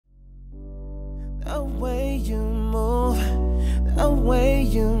The way you move, the way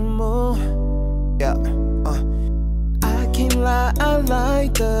you move. Yeah, I can't lie, I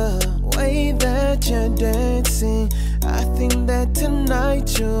like the way that you're dancing. I think that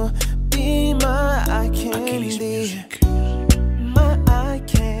tonight you'll be my eye candy. My eye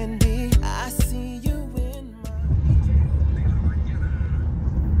candy. I see you in my...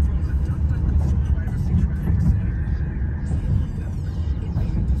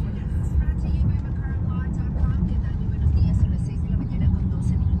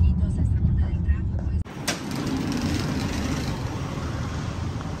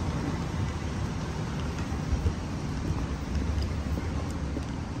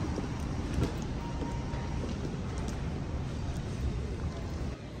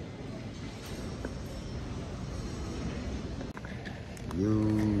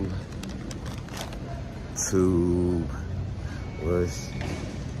 YouTube was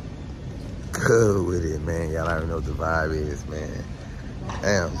good with it, man. Y'all already know what the vibe is, man.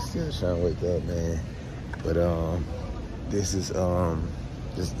 Damn, I'm still trying to wake up, man. But this is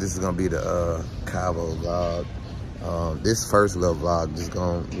gonna be the Cabo vlog. This first little vlog just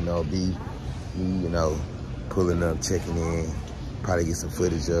gonna, be me, pulling up, checking in, probably get some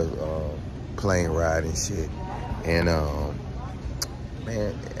footage of plane ride and shit. And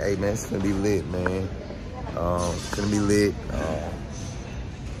man, hey man, it's gonna be lit, man. It's gonna be lit.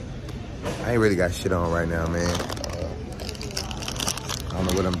 I ain't really got shit on right now, man. I don't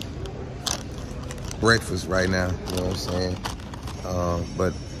know what I'm breakfast right now, you know what I'm saying?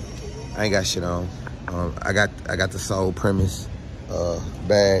 But I ain't got shit on. I got the Soul Premise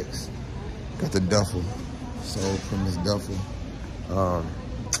bags. Got the duffel, Soul Premise duffel.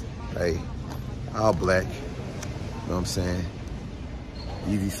 Hey, all black. You know what I'm saying?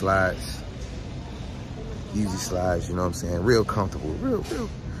 Easy slides, you know what I'm saying? Real comfortable,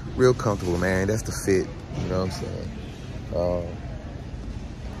 real comfortable, man. That's the fit, you know what I'm saying?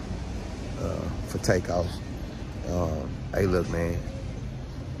 For takeoff. Hey, look, man,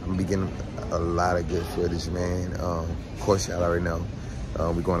 I'm gonna be getting a lot of good footage, man. Of course, y'all already know.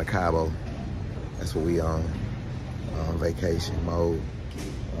 We're going to Cabo. That's what we on vacation mode.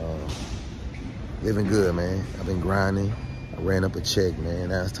 Living good, man. I've been grinding. I ran up a check, man.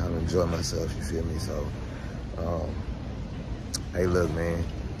 Now it's time to enjoy myself, you feel me? So, hey, look, man.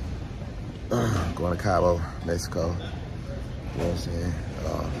 Going to Cabo, Mexico. You know what I'm saying?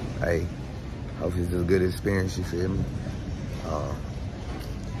 Hey, hopefully it's a good experience, you feel me?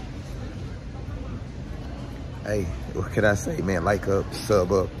 Hey, what can I say, man? Like up,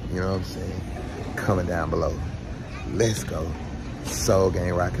 sub up, you know what I'm saying? Comment down below. Let's go. Soul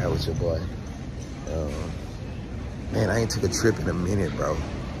Gang, rock out with your boy. Man, I ain't took a trip in a minute, bro.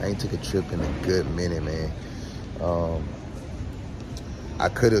 I ain't took a trip in a good minute, man. I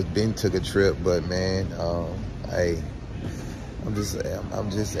could have been took a trip, but man, hey, I'm just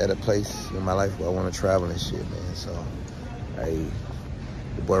at a place in my life where I want to travel and shit, man. So, hey,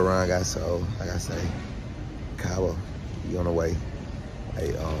 the boy Ron got soul, like I say. Cabo, you on the way.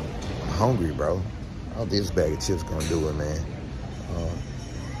 Hey, I'm hungry, bro. I don't think this bag of chips gonna do it, man.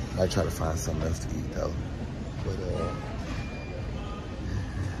 Might try to find something else to eat though. But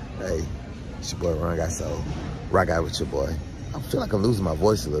hey, it's your boy Ron got soul. Rock out with your boy. I feel like I'm losing my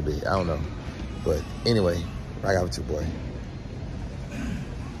voice a little bit. I don't know. But anyway, rock out with your boy.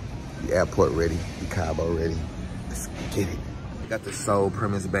 The airport ready. The Cabo ready. Let's get it. Got the Soul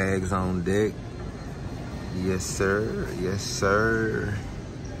Premise bags on deck. Yes, sir. Yes, sir.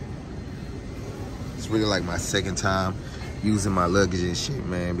 It's really like my second time using my luggage and shit,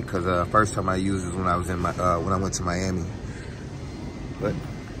 man. Because first time I used it was when I was in my when I went to Miami. But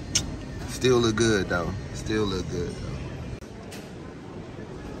still look good though. Still look good though.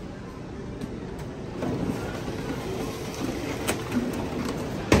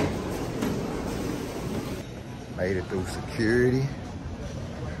 Made it through security.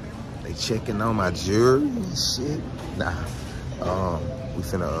 They checking on my jewelry and shit. Nah. We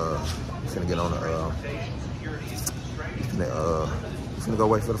finna get on the we finna go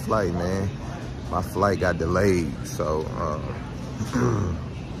wait for the flight, man. My flight got delayed, so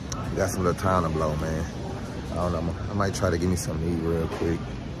we got some little time to blow, man. I don't know. I might try to give me something to eat real quick.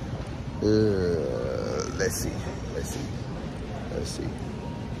 Let's see.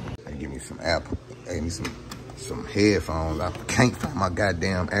 They give me some Apple. They give me some headphones. I can't find my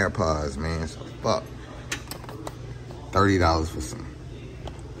goddamn AirPods, man. So fuck. $30 for some.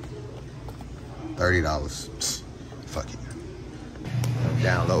 $30. Fuck it. I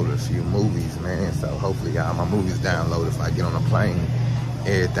downloaded a few movies, man. So hopefully y'all my movies downloaded. If I get on a plane,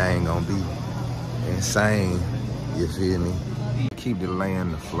 everything gonna be insane. You feel me? keep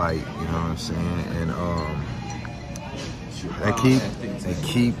delaying the flight, you know what I'm saying? And they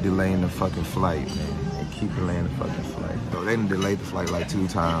keep delaying the fucking flight, man. They keep delaying the fucking flight. So they done delayed the flight like 2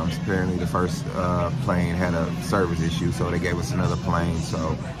 times. Apparently the first plane had a service issue, so they gave us another plane.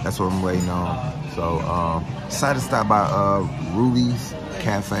 So that's what I'm waiting on. So decided to stop by Ruby's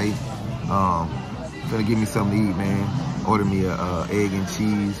Cafe. Gonna give me something to eat, man. Order me a egg and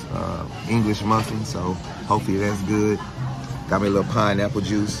cheese English muffin. So hopefully that's good. Got me a little pineapple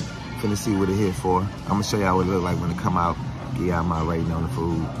juice. Finna see what it here for. I'm gonna show y'all what it look like when it come out. Give y'all my rating on the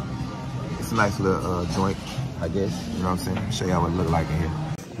food. It's a nice little joint, I guess. You know what I'm saying? Show y'all what it look like in here.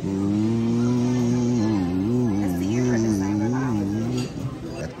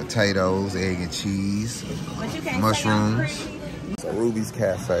 Got the potatoes, egg and cheese, mushrooms. So Ruby's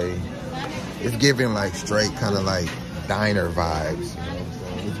Cafe. It's giving like straight kind of like diner vibes. You know what I'm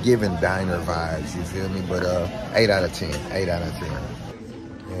saying? It's giving diner vibes. You feel me? But 8 out of 10. 8 out of 10.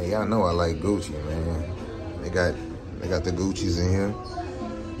 Yeah, y'all know I like Gucci, man. They got the Gucci's in here.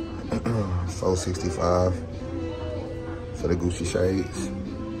 $465 for the Gucci shades.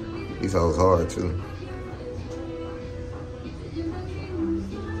 These hoes hard too.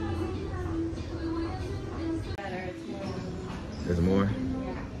 There's more?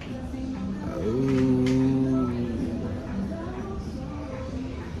 Ooh.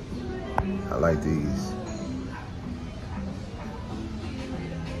 I like these.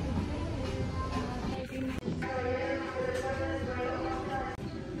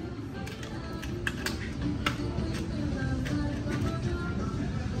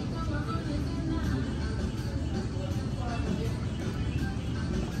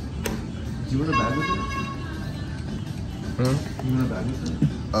 Do you want a bag with it? Hmm? You want a bag with it?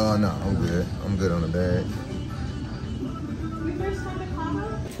 No, I'm good. I'm good on the bag.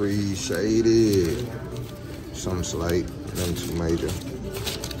 Free shaded. Something slight, nothing too major.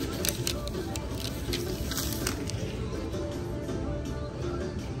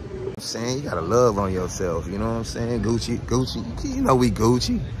 I'm saying you gotta love on yourself, you know what I'm saying? Gucci, you know we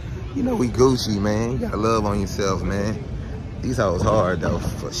Gucci. You know we Gucci, man. You gotta love on yourself, man. These hoes hard though,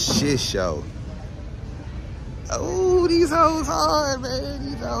 for shit show. Oh, these hoes hard, man.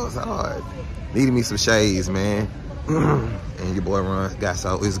 These hoes hard. Needed me some shades, man. And your boy Ron got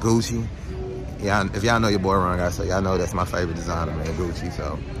so it's Gucci. Yeah, if y'all know your boy Ron got so, y'all know that's my favorite designer, man, Gucci.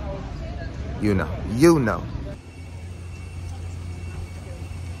 So you know.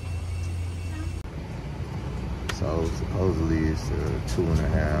 So supposedly it's a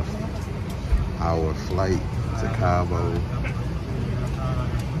 2.5-hour flight to Cabo.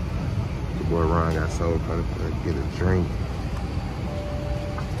 Your boy Ron got so probably get a drink.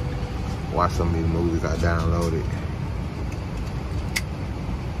 Watch some of these movies I downloaded.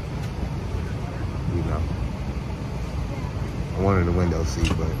 You know. I wanted the window seat,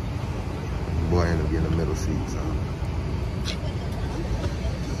 but the boy ended up getting the middle seat, so.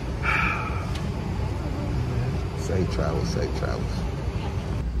 Safe travels, safe travels.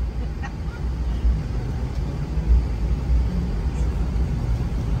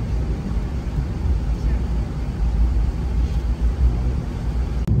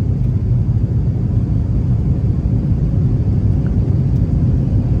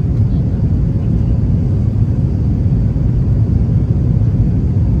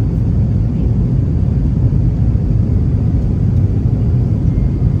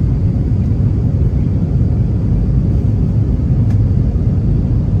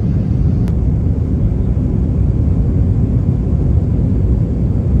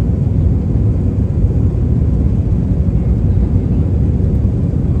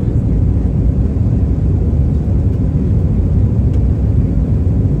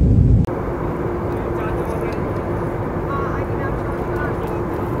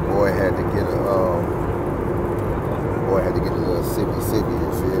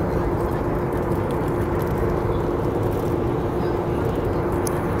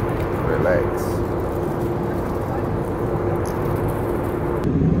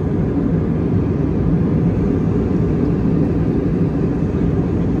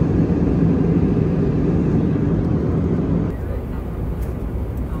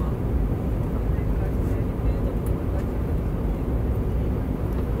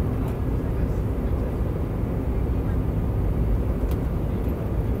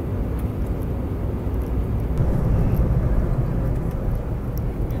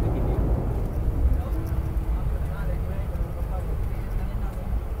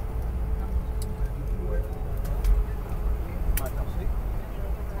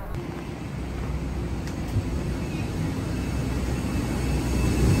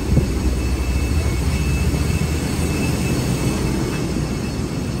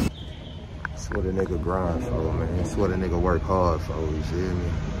 what a nigga grind for, man. That's what a nigga work hard for, you feel me?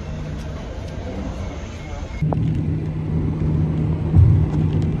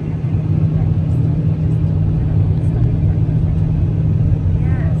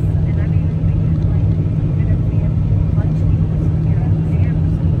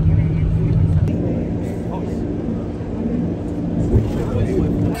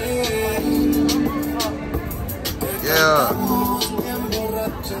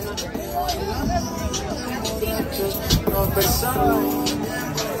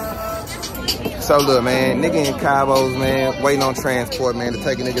 So look, man, nigga in Cabos, man, waiting on transport, man, to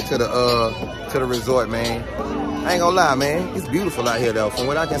take a nigga to the resort, man. I ain't gonna lie, man, it's beautiful out here though. From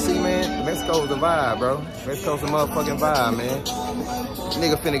what I can see, man, Mexico's the vibe, bro. Mexico's the motherfucking vibe, man.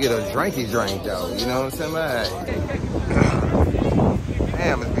 Nigga finna get a drinky drink though, you know what I'm saying? Man.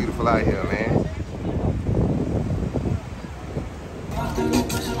 Damn, it's beautiful out here, man.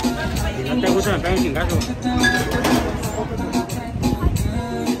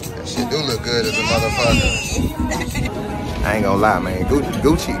 That shit do look good as a motherfucker. I ain't gonna lie, man.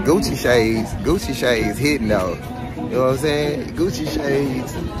 Gucci shades hitting though. You know what I'm saying? Gucci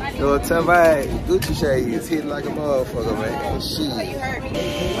shades. You know what I'm talking about? Gucci shades hitting like a motherfucker, man. Shit.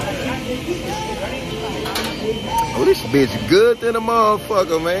 Oh, this bitch good than a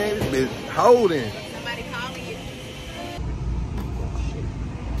motherfucker, man. This bitch holding. Somebody calling you.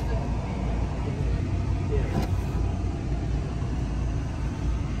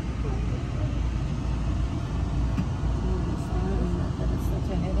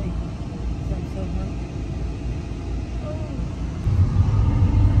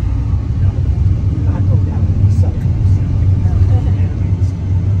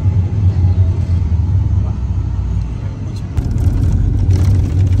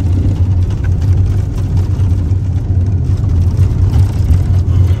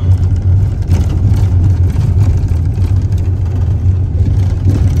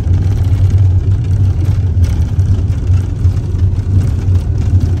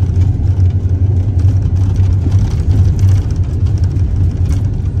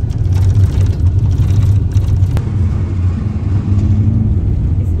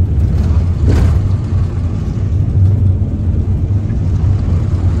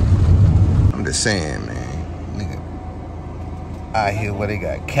 Saying, man, nigga, out here where they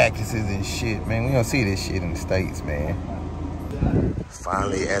got cactuses and shit, man. We don't see this shit in the States, man.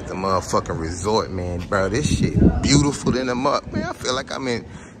 Finally at the motherfucking resort, man, bro. This shit beautiful than a mother, man. I feel like I'm in,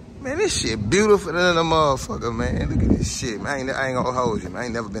 man. This shit beautiful than a motherfucker, man. Look at this shit, man. I ain't gonna hold you, man. I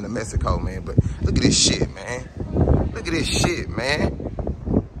ain't never been to Mexico, man, but look at this shit, man. Look at this shit, man.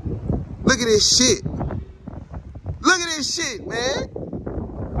 Look at this shit. Look at this shit, man.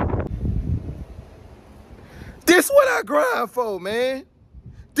 This what I grind for, man.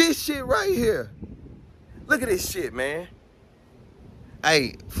 This shit right here. Look at this shit, man.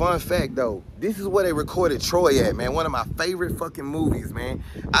 Hey, fun fact though, this is where they recorded Troy at, man. One of my favorite fucking movies, man.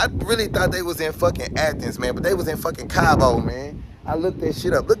 I really thought they was in fucking Athens, man, but they was in fucking Cabo, man. I looked that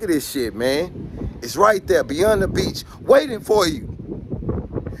shit up. Look at this shit, man. It's right there, beyond the beach, waiting for you.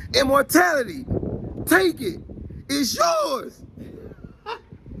 Immortality, take it. It's yours.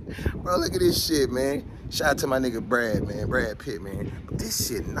 Bro, look at this shit, man. Shout out to my nigga Brad, man. Brad Pitt, man. But this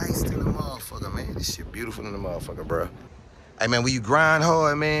shit nice than the motherfucker, man. This shit beautiful than the motherfucker, bro. Hey, man, when you grind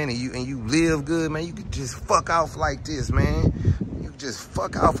hard, man, and you live good, man, you can just fuck off like this, man. You can just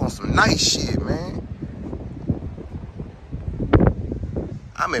fuck off on some nice shit, man.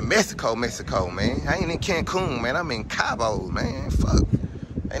 I'm in Mexico, man. I ain't in Cancun, man. I'm in Cabo, man. Fuck.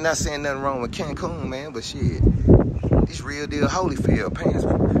 Ain't not saying nothing wrong with Cancun, man, but shit. This real deal Holyfield,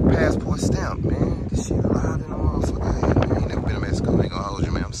 passport stamp, man. This shit alive in the motherfucker. Hey, man, I ain't never been to Mexico. I ain't gonna hold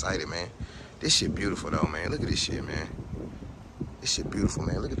you, man. I'm excited, man. This shit beautiful, though, man. Look at this shit, man. This shit beautiful,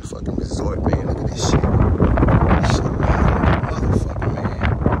 man. Look at the fucking resort, man. Look at this shit. This shit alive in the motherfucker, man.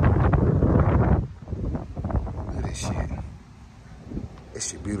 Look at this shit. This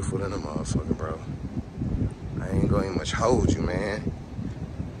shit beautiful than a motherfucker, bro. I ain't gonna even much hold you, man.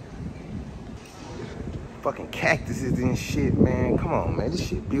 Fucking cactuses and shit, man. Come on, man. This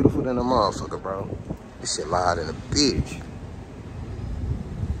shit beautiful than a motherfucker, bro. This shit loud than a bitch.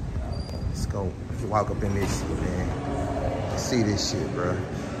 Let's go. Let's walk up in this shit, man. Let's see this shit, bro.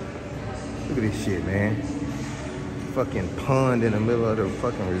 Look at this shit, man. Fucking pond in the middle of the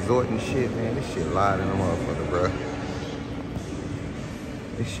fucking resort and shit, man. This shit loud than a motherfucker, bro.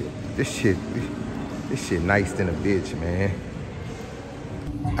 This shit nice than a bitch, man.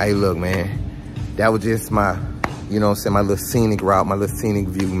 Hey, look, man. That was just my, you know what I'm saying, my little scenic route, my little scenic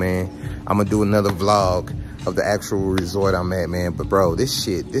view, man. I'm gonna do another vlog of the actual resort I'm at, man. But bro, this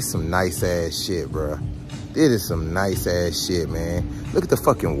some nice ass shit, bro. This is some nice ass shit, man. Look at the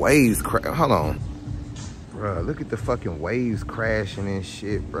fucking waves. Hold on, bro. Look at the fucking waves crashing and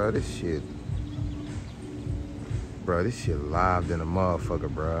shit, bro. This shit live than a motherfucker,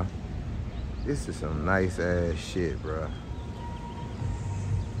 bro. This is some nice ass shit, bro.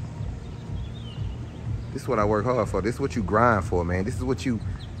 This is what I work hard for. This is what you grind for, man. This is what you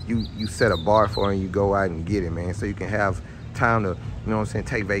set a bar for, and you go out and get it, man. So you can have time to, you know what I'm saying,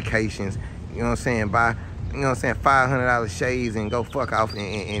 take vacations, you know what I'm saying, buy, you know what I'm saying, $500 shades and go fuck off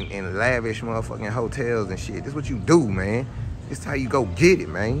in lavish motherfucking hotels and shit. This is what you do, man. This is how you go get it,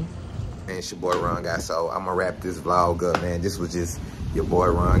 man. Man, it's your boy Ron Got Soul. I'm gonna wrap this vlog up, man. This was just your boy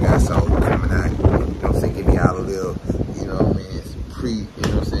Ron Got Soul coming out, you know what I'm saying, give me out a little, you know what I mean, you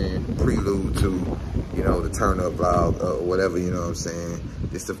know what I'm saying, prelude to, you know, the Turnup vlog or whatever, you know what I'm saying.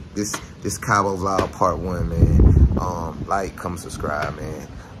 This Cabo vlog part 1, man. Like, come subscribe, man.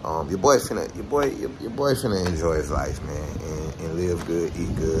 Your boy finna enjoy his life, man, and live good,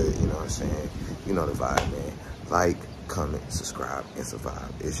 eat good, you know what I'm saying. You know the vibe, man. Like, comment, subscribe, and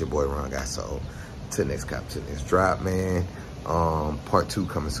survive. It's your boy Ron Got Soul. Till next drop, man. Part 2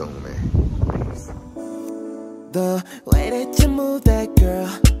 coming soon, man. Peace. The way that you move that girl,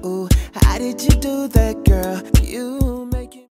 ooh, how did you do that, girl? You